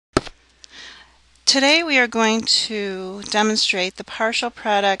Today we are going to demonstrate the partial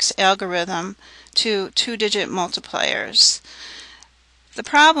products algorithm to two-digit multipliers. The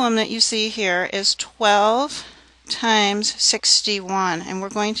problem that you see here is 12 times 61, and we're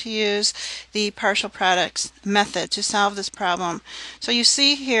going to use the partial products method to solve this problem. So you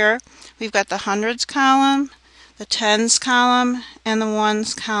see here we've got the hundreds column, the tens column, and the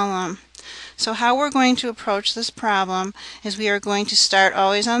ones column. So how we're going to approach this problem is we are going to start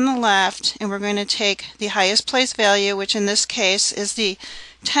always on the left, and we're going to take the highest place value, which in this case is the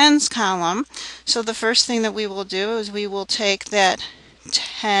tens column. So the first thing that we will do is we will take that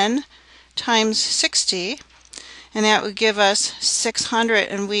 10 times 60, and that would give us 600,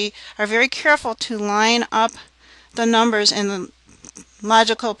 and we are very careful to line up the numbers in the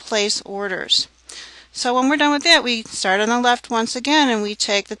logical place orders. So when we're done with that, we start on the left once again, and we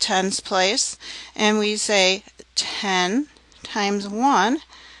take the tens place, and we say 10 times 1,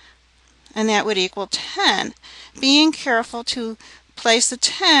 and that would equal 10. Being careful to place the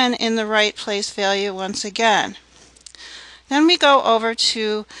 10 in the right place value once again. Then we go over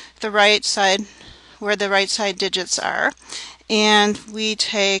to the right side, where the right side digits are, and we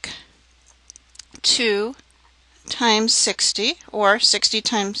take 2 times 60, or 60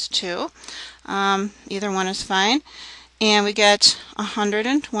 times 2. Either one is fine. And we get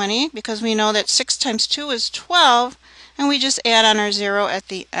 120, because we know that 6 times 2 is 12, and we just add on our 0 at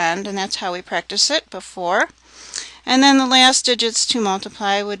the end, and that's how we practice it before. And then the last digits to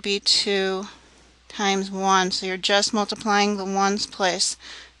multiply would be 2 times 1, so you're just multiplying the ones place.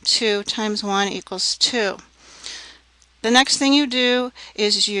 2 times 1 equals 2. The next thing you do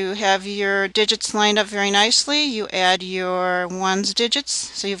is you have your digits lined up very nicely. You add your ones digits,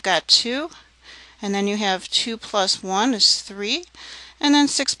 so you've got 2, and then you have 2 plus 1 is 3, and then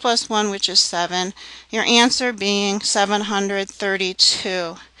 6 plus 1, which is 7. Your answer being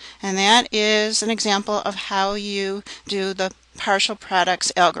 732. And that is an example of how you do the partial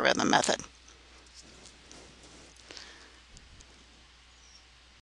products algorithm method.